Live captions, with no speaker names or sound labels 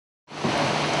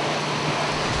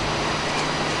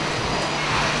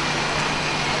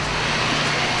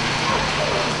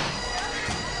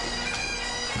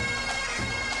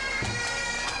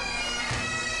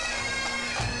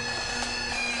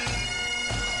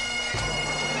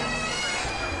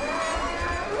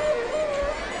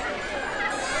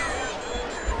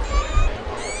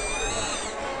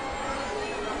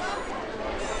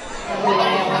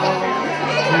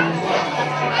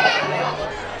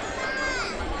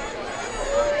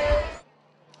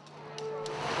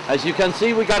As you can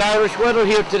see, we got Irish weather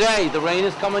here today. The rain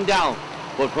is coming down,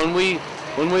 but when we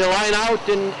line out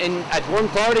at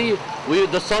 1:30,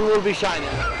 the sun will be shining.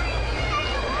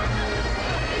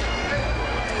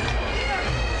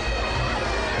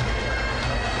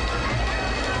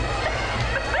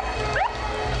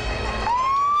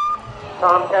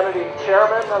 Tom Kennedy,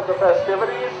 chairman of the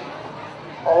festivities,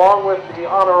 along with the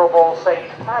Honorable St.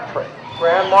 Patrick.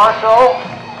 Grand Marshal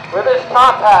with his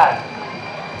top hat.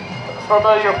 A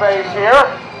familiar face here,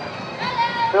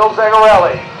 Bill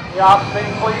Zagarelli. The ops team,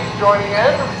 please, joining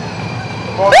in.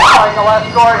 The motorcycle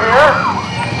escort here.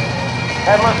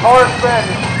 Headless Horseman.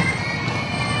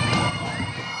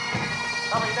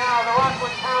 Coming now, the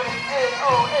Rockland County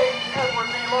AOH Edward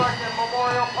B. Larkin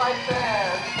Memorial Pipe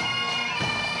Band.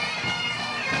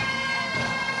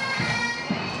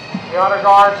 The honor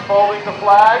guards folding the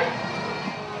flag.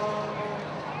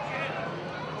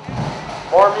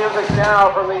 More music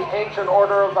now from the Ancient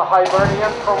Order of the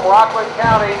Hibernians from Rockland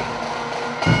County.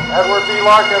 Edward B.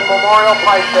 Larkin Memorial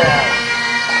Pipe Band.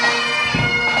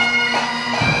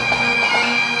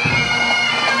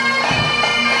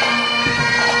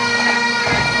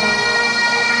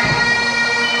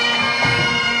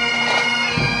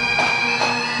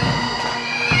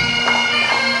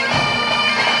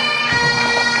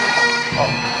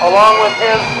 Along with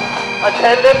his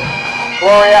attendant,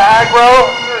 Gloria Agro,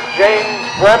 James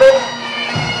Bremen.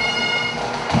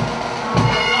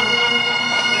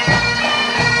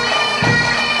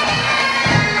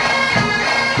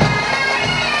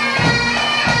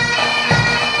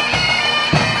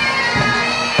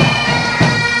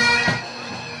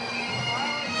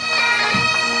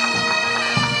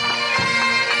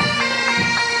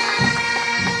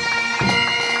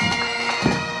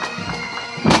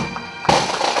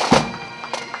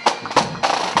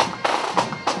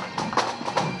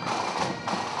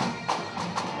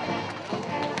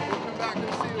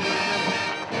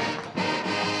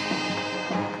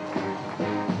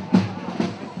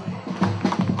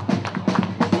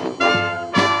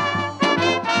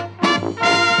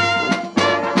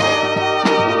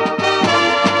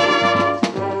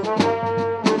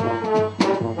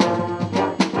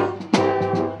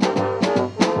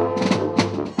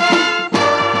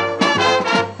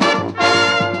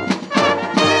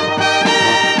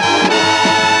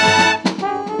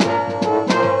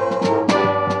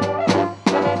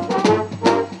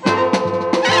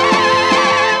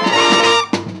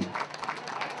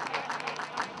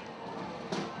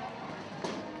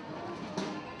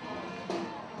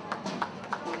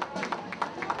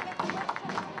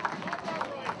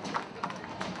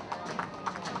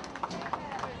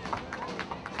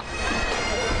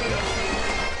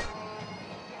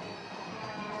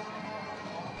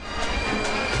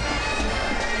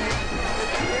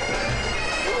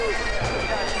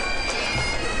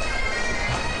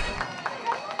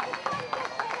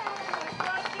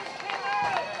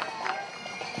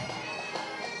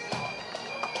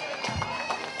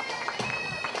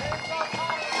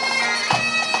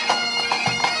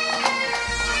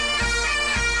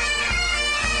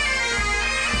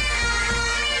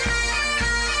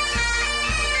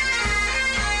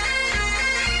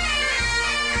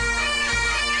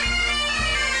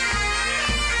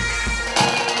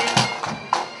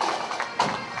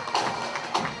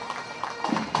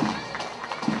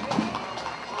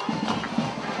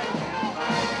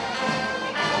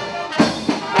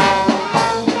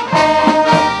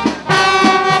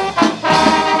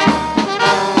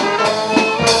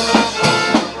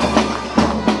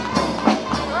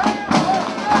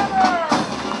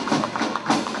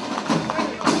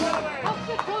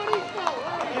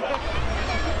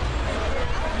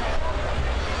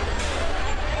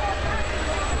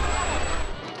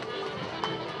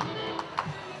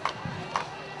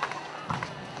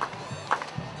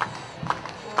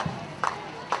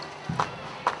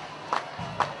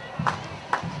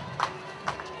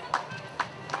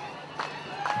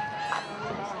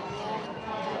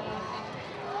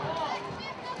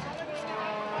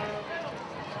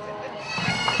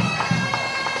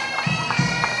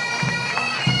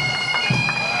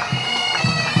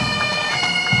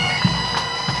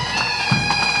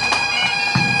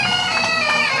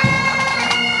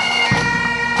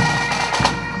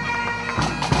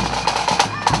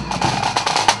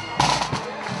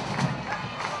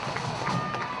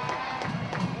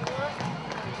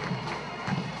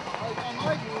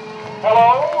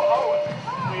 Hello,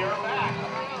 we are back.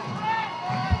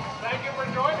 Thank you for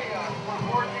joining us for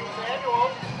 14th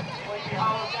Annual Lady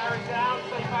Hollow-Tarrytown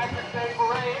St. Patrick's Day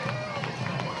Parade.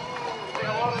 Say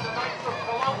hello to the Knights of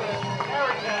Columbus,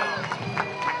 Tarrytown.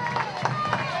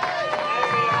 And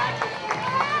the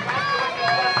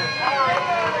immaculate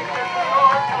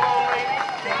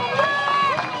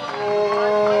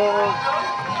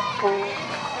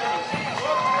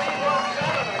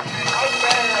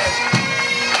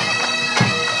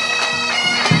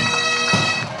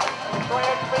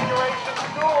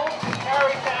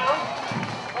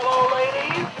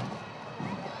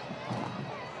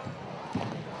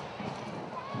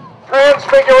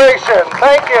configuration.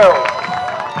 Thank you.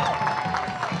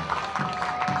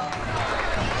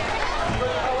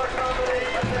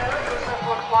 This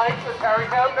looks like the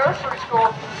Tarrytown Nursery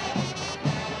School.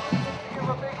 Give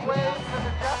a big wave to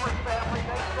the Jeffers family.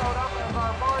 They showed up as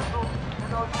our marshals in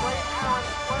those great Aaron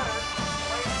sweaters.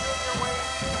 Wayne Jr., Wayne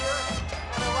Sr.,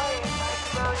 and Elaine, thank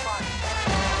you very much.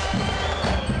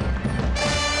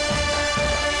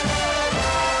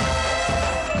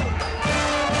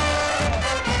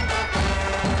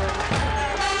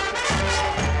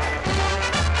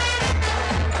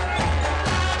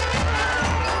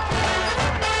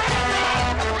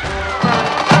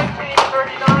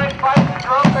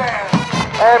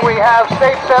 And we have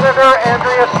State Senator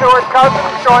Andrea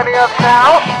Stewart-Cousins joining us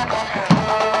now.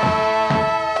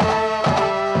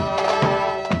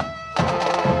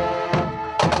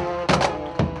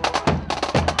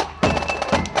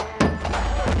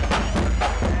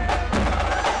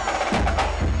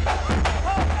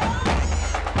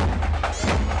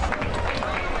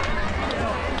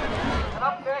 And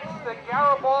up next, the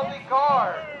Garibaldi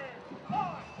Guard.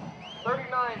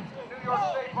 39th New York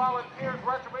State Volunteers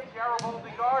Regiment,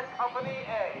 Garibaldi Guard, Company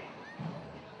A.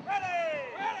 Ready!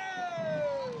 Ready!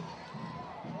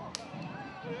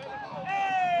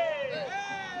 Hey! Hey!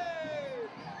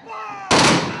 Fire!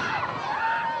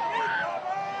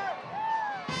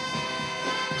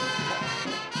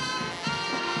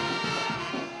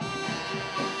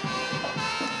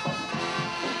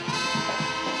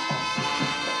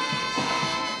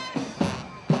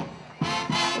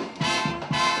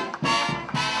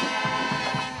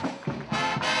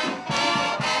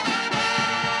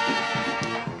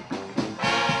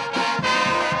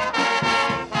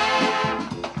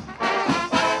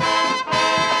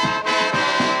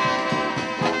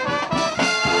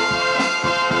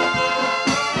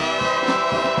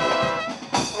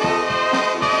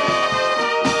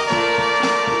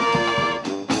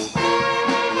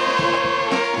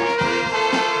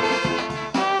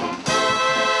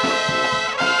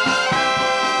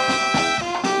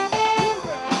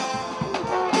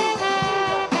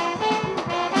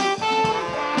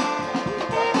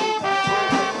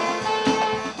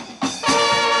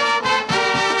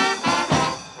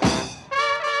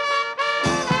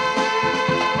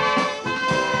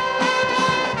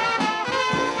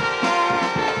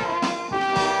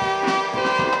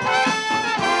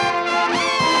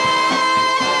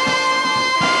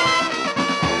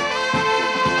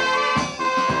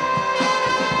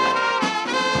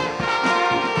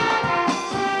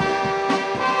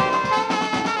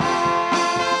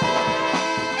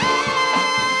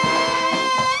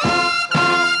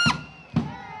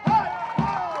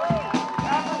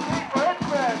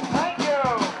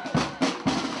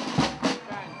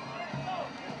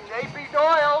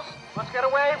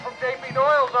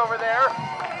 Over there.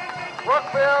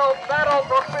 Brookfield Metal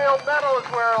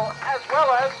as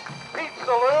well as Pete's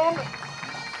Saloon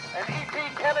and E.P.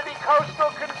 Kennedy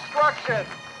Coastal Construction.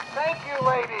 Thank you,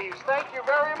 ladies. Thank you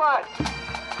very much. And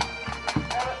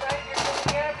a thank you to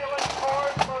the ambulance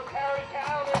corps for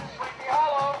Tarrytown and Sleepy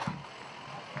Hollow.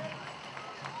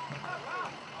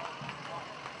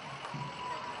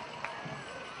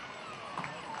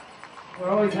 We're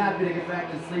always happy to get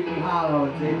back to Sleepy Hollow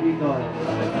and JP Doyle.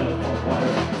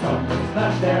 Some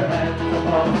snap their hands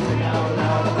above, sing out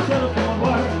loud.